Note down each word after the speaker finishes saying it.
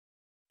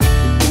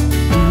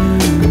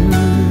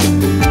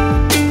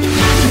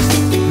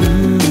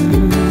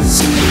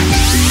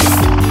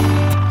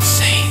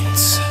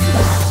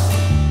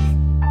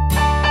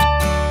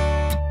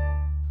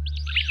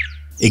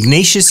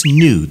Ignatius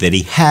knew that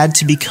he had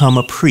to become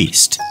a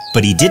priest,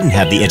 but he didn't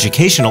have the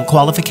educational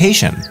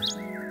qualification.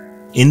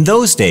 In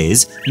those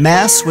days,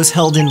 Mass was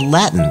held in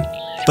Latin,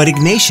 but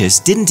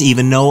Ignatius didn't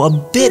even know a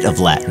bit of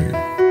Latin.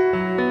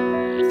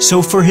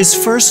 So for his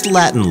first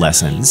Latin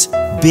lessons,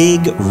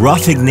 big,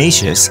 rough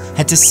Ignatius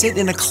had to sit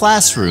in a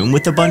classroom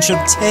with a bunch of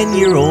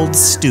 10-year-old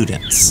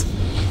students.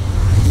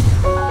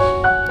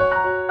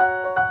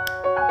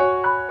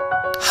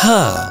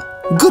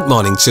 Good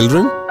morning,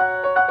 children.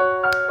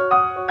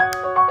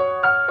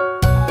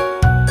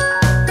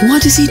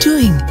 What is he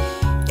doing?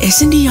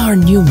 Isn't he our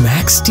new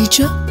Max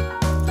teacher?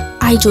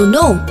 I don't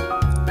know.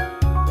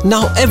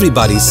 Now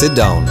everybody sit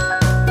down.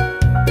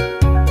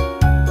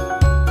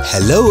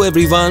 Hello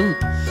everyone.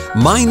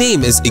 My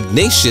name is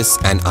Ignatius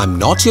and I'm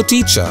not your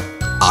teacher.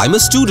 I'm a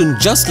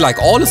student just like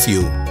all of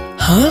you.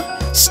 Huh?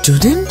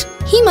 Student?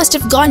 He must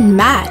have gone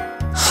mad.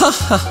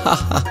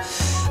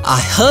 I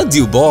heard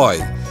you, boy.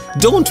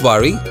 Don't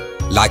worry.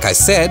 Like I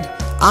said,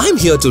 I'm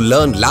here to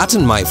learn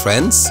Latin, my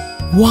friends.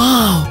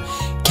 Wow!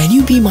 Can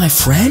you be my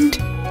friend?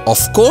 Of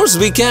course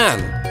we can.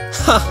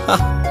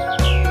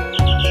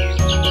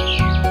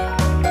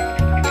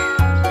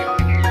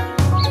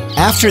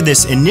 After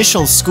this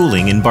initial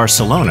schooling in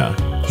Barcelona,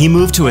 he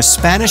moved to a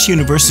Spanish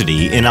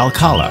university in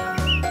Alcalá,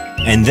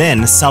 and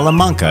then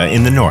Salamanca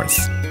in the north.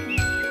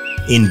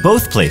 In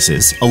both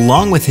places,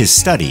 along with his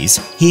studies,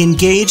 he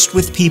engaged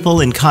with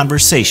people in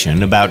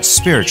conversation about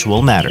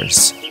spiritual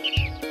matters.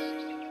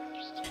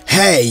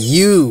 Hey,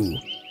 you!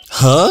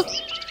 Huh?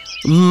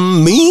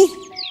 Me?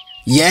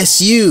 Yes,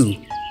 you!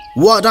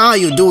 What are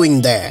you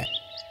doing there?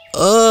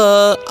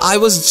 I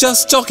was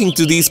just talking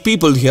to these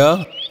people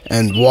here.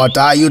 And what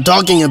are you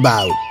talking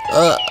about?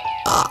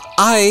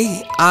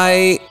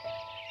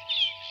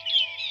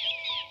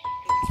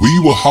 We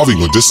were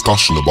having a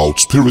discussion about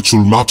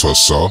spiritual matters,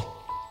 sir.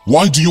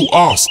 Why do you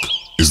ask?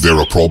 Is there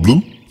a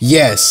problem?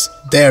 Yes,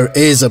 there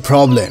is a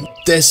problem.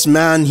 This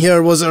man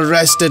here was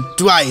arrested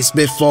twice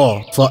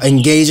before for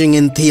engaging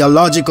in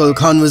theological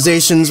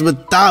conversations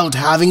without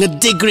having a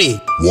degree.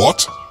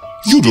 What?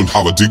 You don't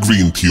have a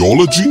degree in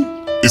theology?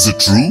 Is it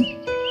true?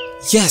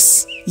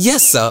 Yes,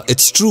 sir,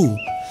 it's true.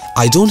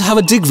 I don't have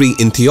a degree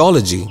in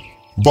theology.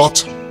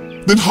 But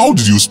then how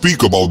did you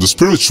speak about the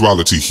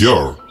spirituality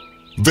here?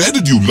 Where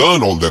did you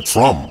learn all that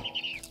from?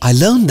 I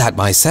learned that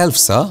myself,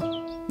 sir.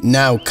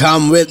 Now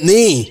come with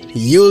me.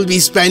 You'll be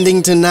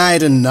spending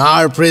tonight in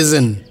our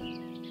prison.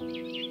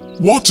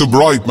 What a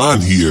bright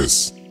man he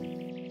is.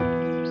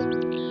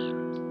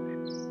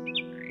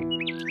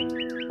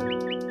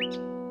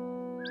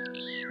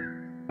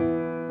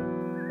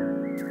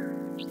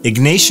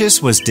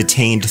 Ignatius was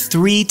detained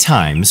 3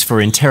 times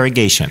for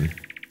interrogation.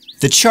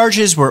 The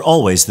charges were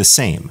always the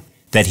same,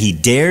 that he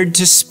dared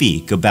to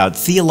speak about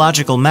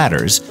theological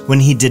matters when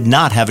he did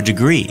not have a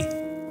degree.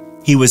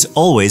 He was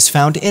always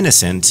found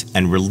innocent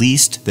and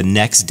released the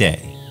next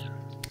day.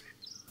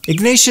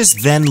 Ignatius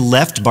then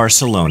left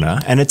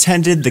Barcelona and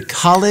attended the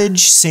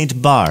College Saint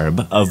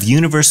Barbe of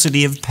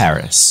University of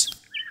Paris.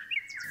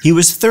 He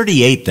was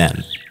 38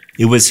 then.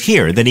 It was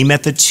here that he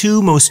met the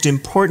 2 most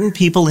important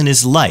people in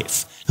his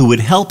life who would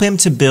help him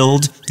to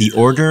build the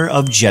Order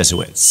of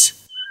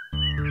Jesuits.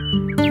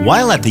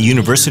 While at the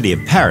University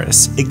of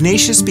Paris,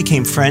 Ignatius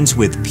became friends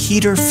with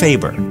Peter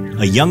Faber,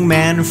 a young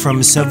man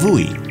from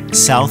Savoie,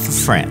 south of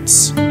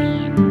France.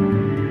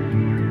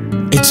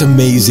 It's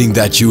amazing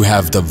that you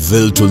have the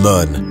will to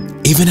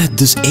learn, even at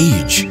this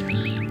age.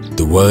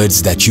 The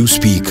words that you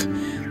speak,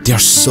 they are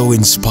so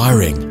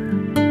inspiring.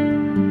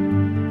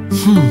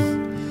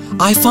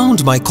 I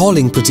found my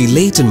calling pretty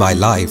late in my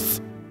life.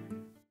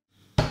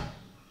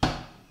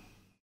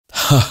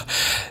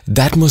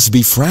 That must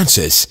be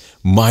Francis,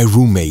 my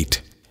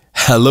roommate.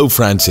 Hello,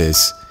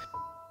 Francis.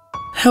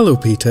 Hello,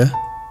 Peter.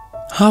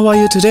 How are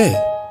you today?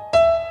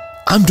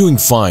 I'm doing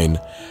fine.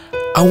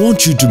 I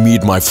want you to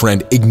meet my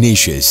friend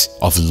Ignatius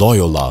of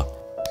Loyola.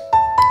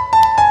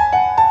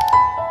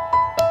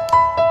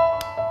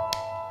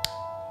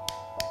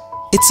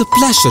 It's a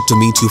pleasure to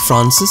meet you,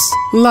 Francis.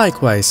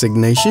 Likewise,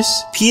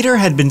 Ignatius. Peter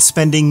had been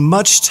spending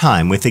much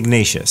time with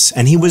Ignatius,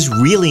 and he was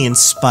really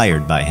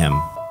inspired by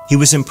him. He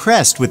was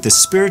impressed with the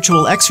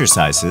spiritual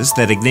exercises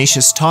that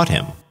Ignatius taught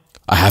him.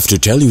 I have to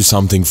tell you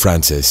something,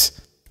 Francis.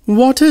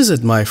 What is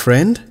it, my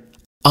friend?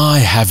 I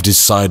have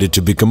decided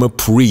to become a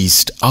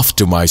priest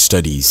after my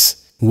studies.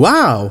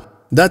 Wow,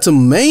 that's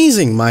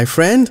amazing, my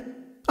friend.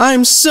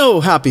 I'm so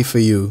happy for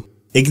you.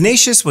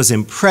 Ignatius was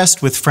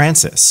impressed with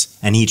Francis,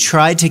 and he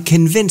tried to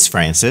convince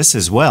Francis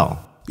as well.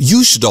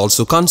 You should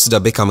also consider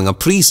becoming a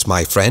priest,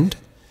 my friend.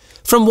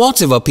 From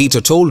whatever Peter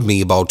told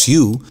me about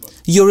you,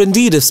 you're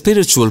indeed a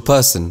spiritual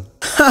person.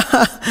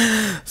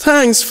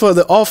 Thanks for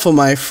the offer,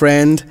 my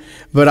friend,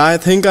 but I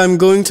think I'm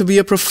going to be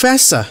a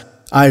professor.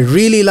 I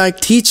really like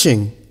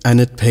teaching,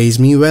 and it pays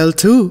me well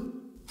too.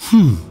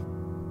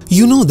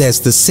 You know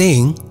there's the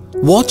saying,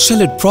 what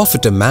shall it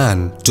profit a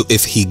man to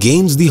if he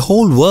gains the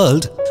whole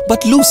world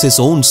but lose his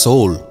own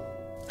soul?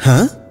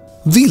 Huh?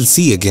 We'll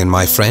see again,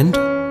 my friend.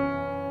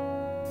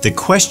 The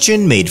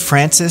question made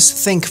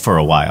Francis think for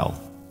a while.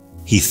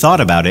 He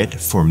thought about it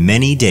for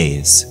many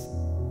days.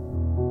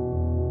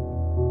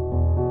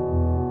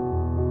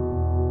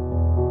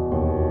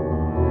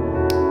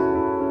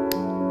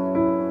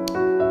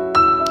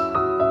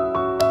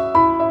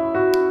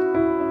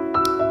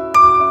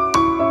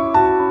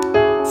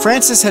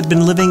 Francis had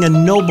been living a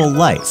noble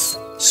life,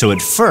 so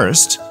at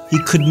first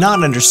he could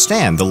not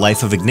understand the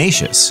life of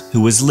Ignatius,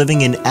 who was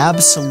living in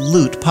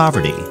absolute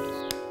poverty.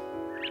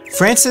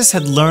 Francis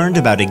had learned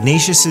about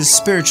Ignatius's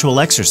spiritual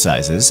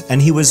exercises,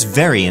 and he was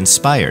very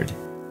inspired.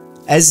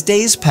 As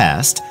days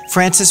passed,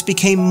 Francis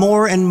became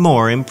more and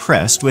more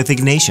impressed with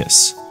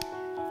Ignatius.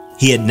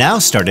 He had now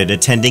started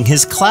attending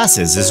his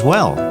classes as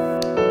well.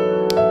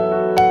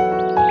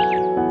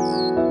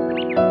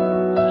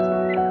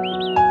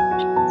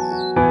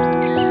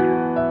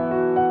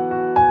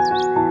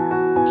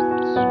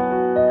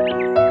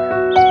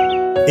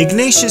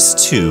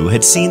 Ignatius, too,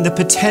 had seen the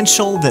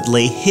potential that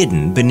lay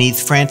hidden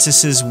beneath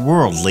Francis's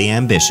worldly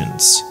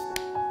ambitions.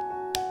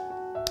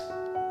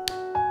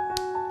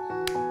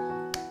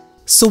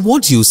 So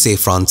what do you say,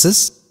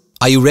 Francis?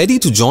 Are you ready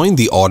to join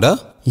the order?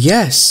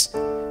 Yes,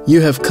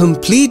 you have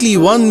completely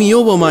won me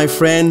over, my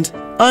friend.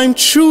 I'm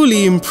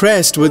truly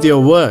impressed with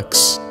your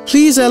works.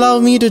 Please allow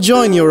me to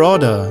join your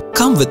order.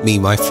 Come with me,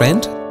 my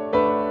friend.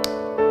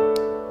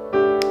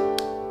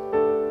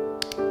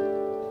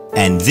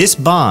 And this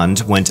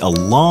bond went a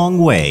long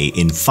way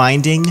in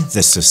finding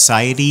the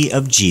Society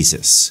of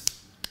Jesus.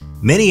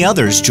 Many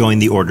others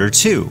joined the order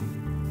too.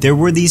 There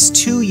were these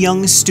two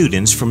young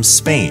students from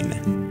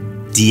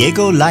Spain,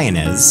 Diego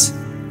Lainez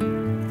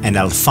and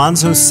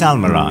Alfonso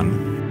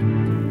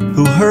Salmeron,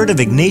 who heard of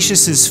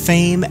Ignatius's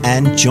fame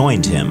and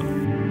joined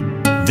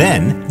him.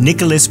 Then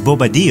Nicolas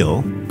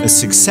Bobadillo, a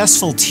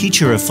successful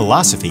teacher of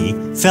philosophy,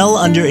 fell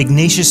under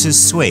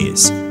Ignatius's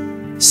sways.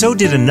 So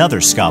did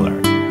another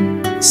scholar,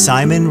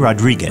 Simon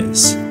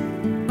Rodriguez.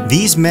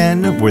 These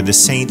men were the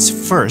saint's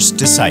first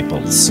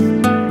disciples.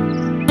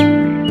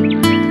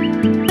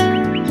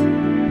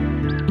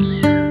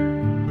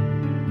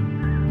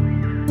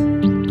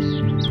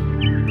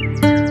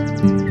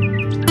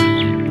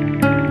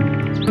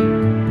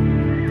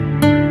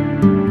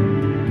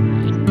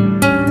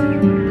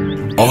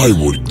 I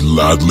would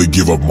gladly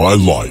give up my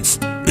life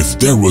if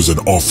there was an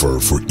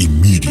offer for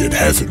immediate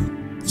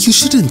heaven. You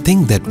shouldn't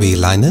think that way,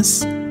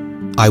 Linus.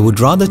 I would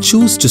rather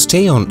choose to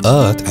stay on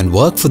earth and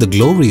work for the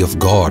glory of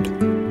God.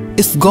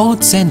 If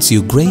God sends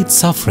you great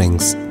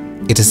sufferings,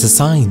 it is a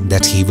sign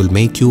that He will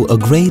make you a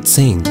great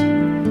saint.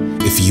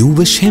 If you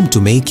wish Him to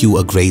make you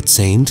a great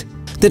saint,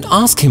 then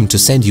ask Him to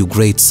send you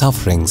great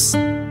sufferings.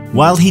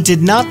 While he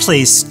did not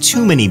place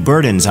too many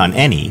burdens on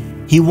any,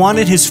 he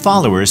wanted his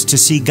followers to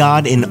see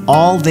God in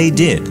all they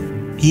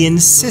did. He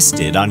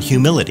insisted on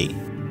humility.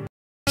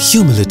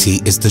 Humility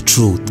is the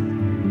truth.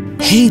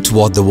 Hate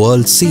what the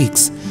world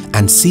seeks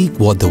and seek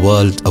what the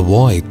world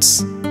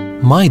avoids.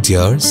 My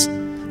dears,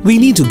 we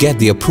need to get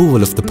the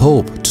approval of the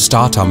Pope to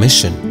start our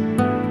mission.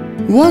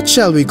 What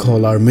shall we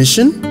call our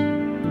mission?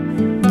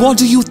 What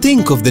do you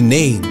think of the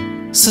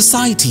name,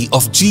 Society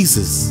of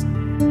Jesus?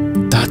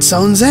 That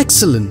sounds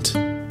excellent.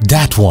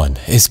 That one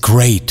is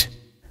great.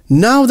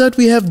 Now that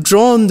we have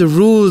drawn the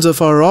rules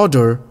of our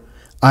order,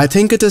 I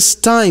think it is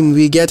time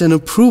we get an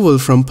approval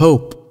from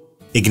Pope.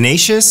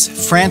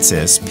 Ignatius,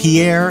 Francis,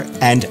 Pierre,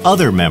 and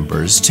other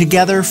members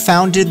together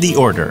founded the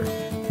order,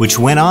 which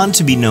went on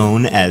to be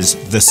known as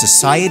the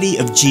Society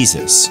of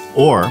Jesus,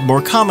 or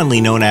more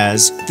commonly known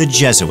as the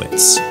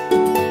Jesuits.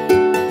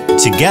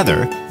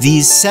 Together,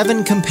 these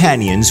 7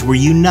 companions were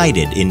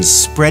united in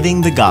spreading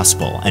the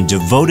gospel and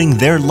devoting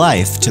their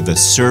life to the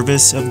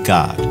service of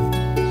God.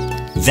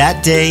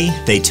 That day,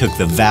 they took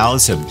the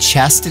vows of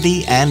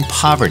chastity and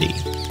poverty,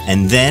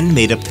 and then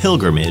made a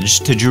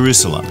pilgrimage to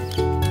Jerusalem.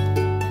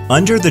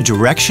 Under the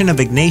direction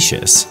of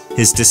Ignatius,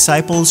 his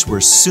disciples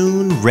were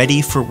soon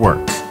ready for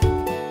work.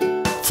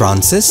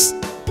 Francis,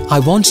 I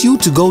want you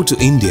to go to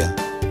India.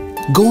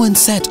 Go and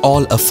set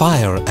all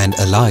afire and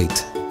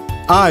alight.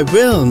 I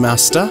will,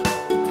 Master.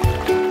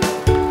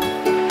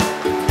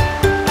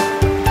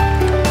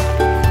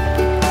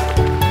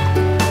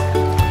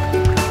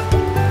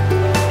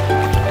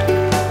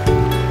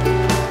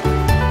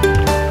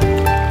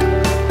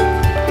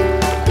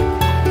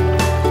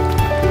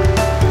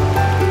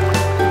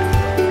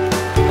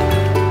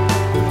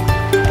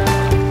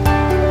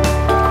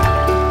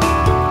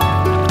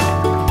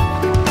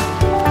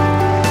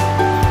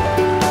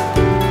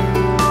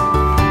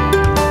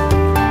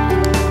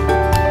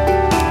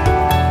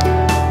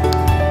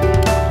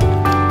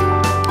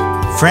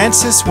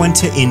 Francis went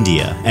to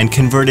India and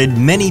converted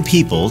many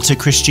people to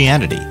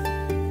Christianity.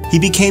 He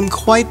became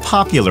quite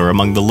popular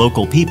among the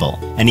local people,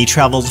 and he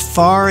traveled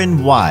far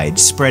and wide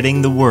spreading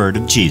the word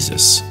of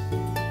Jesus.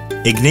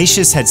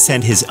 Ignatius had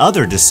sent his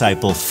other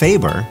disciple,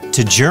 Faber,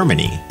 to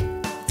Germany.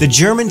 The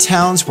German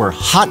towns were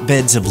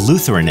hotbeds of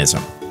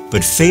Lutheranism,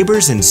 but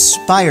Faber's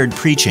inspired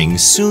preaching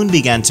soon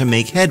began to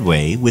make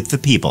headway with the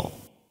people.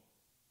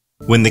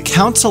 When the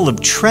Council of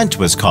Trent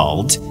was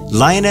called,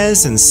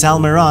 Lainez and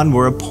Salmeron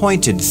were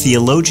appointed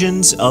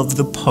theologians of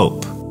the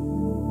Pope.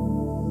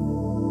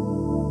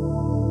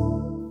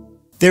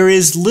 There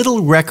is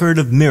little record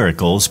of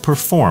miracles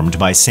performed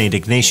by St.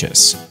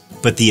 Ignatius,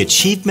 but the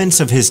achievements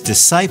of his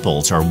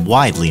disciples are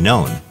widely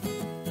known.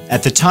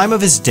 At the time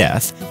of his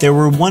death, there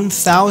were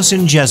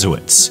 1,000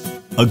 Jesuits,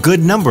 a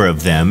good number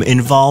of them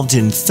involved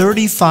in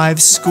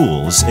 35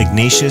 schools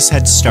Ignatius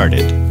had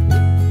started.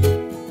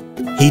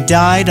 He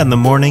died on the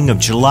morning of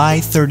July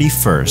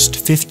 31st,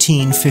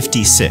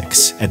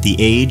 1556, at the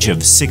age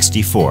of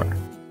 64.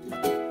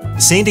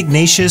 St.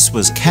 Ignatius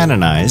was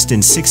canonized in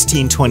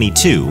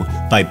 1622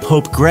 by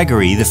Pope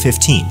Gregory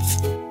XV.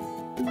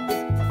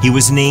 He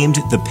was named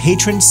the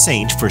patron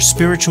saint for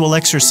spiritual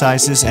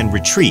exercises and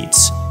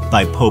retreats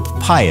by Pope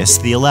Pius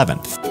XI.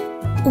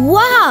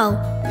 Wow!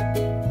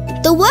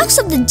 The works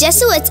of the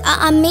Jesuits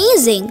are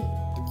amazing.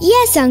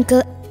 Yes,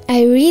 Uncle.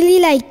 I really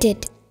liked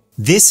it.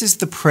 This is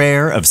the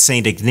prayer of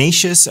St.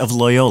 Ignatius of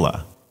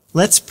Loyola.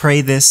 Let's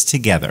pray this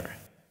together.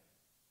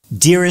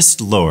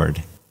 Dearest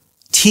Lord,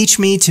 teach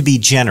me to be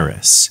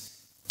generous.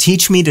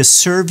 Teach me to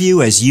serve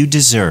you as you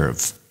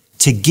deserve,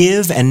 to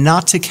give and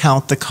not to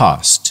count the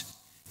cost,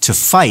 to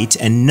fight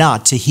and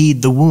not to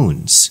heed the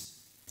wounds,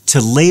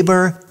 to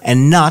labor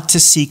and not to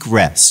seek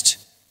rest,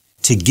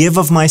 to give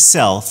of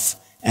myself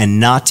and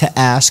not to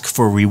ask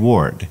for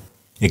reward,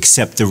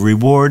 except the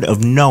reward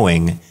of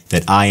knowing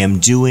that I am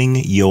doing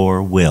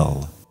your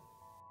will.